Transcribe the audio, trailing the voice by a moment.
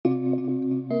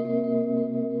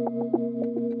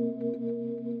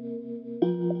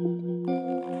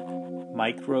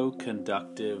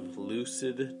microconductive,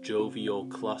 lucid, jovial,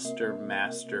 cluster,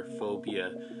 master,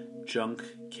 phobia, junk,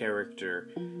 character,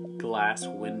 glass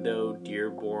window,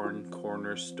 Dearborn,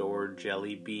 corner store,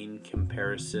 jelly bean,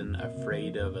 comparison,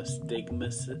 afraid of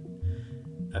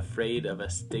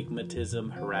astigmatism,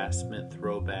 harassment,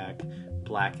 throwback,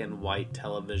 black and white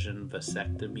television,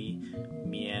 vasectomy,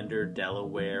 meander,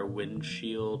 Delaware,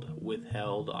 windshield,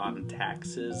 withheld on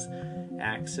taxes,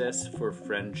 access for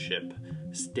friendship,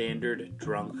 standard,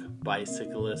 drunk,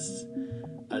 bicyclists,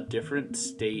 a different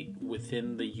state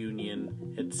within the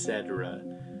union, etc.,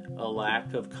 a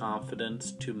lack of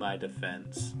confidence to my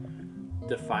defense,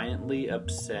 defiantly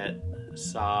upset,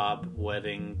 sob,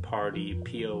 wedding, party,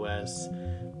 POS,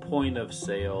 point of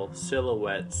sale,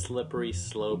 silhouette, slippery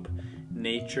slope,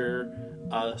 nature,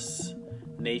 us,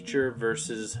 nature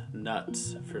versus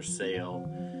nuts for sale,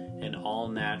 an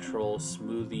all-natural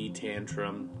smoothie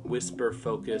tantrum, whisper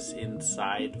focus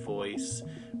inside voice,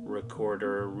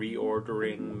 recorder,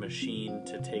 reordering machine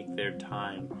to take their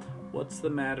time. What's the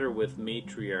matter with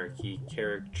matriarchy?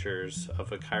 Caricatures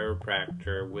of a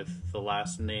chiropractor with the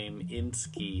last name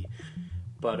Insky,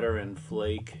 butter and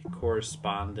flake,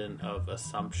 correspondent of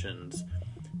assumptions,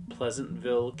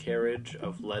 Pleasantville carriage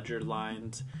of ledger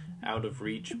lines, out of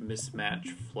reach mismatch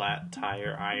flat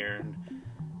tire iron,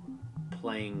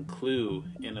 playing Clue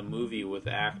in a movie with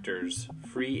actors,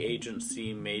 free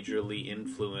agency majorly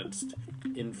influenced,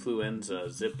 influenza,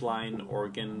 zipline,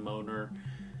 organ moaner,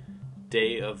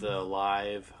 Day of the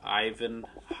Alive, Ivan,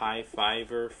 high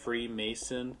fiver,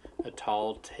 Freemason, a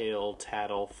tall tale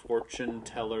tattle, fortune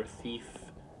teller thief,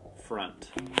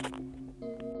 front.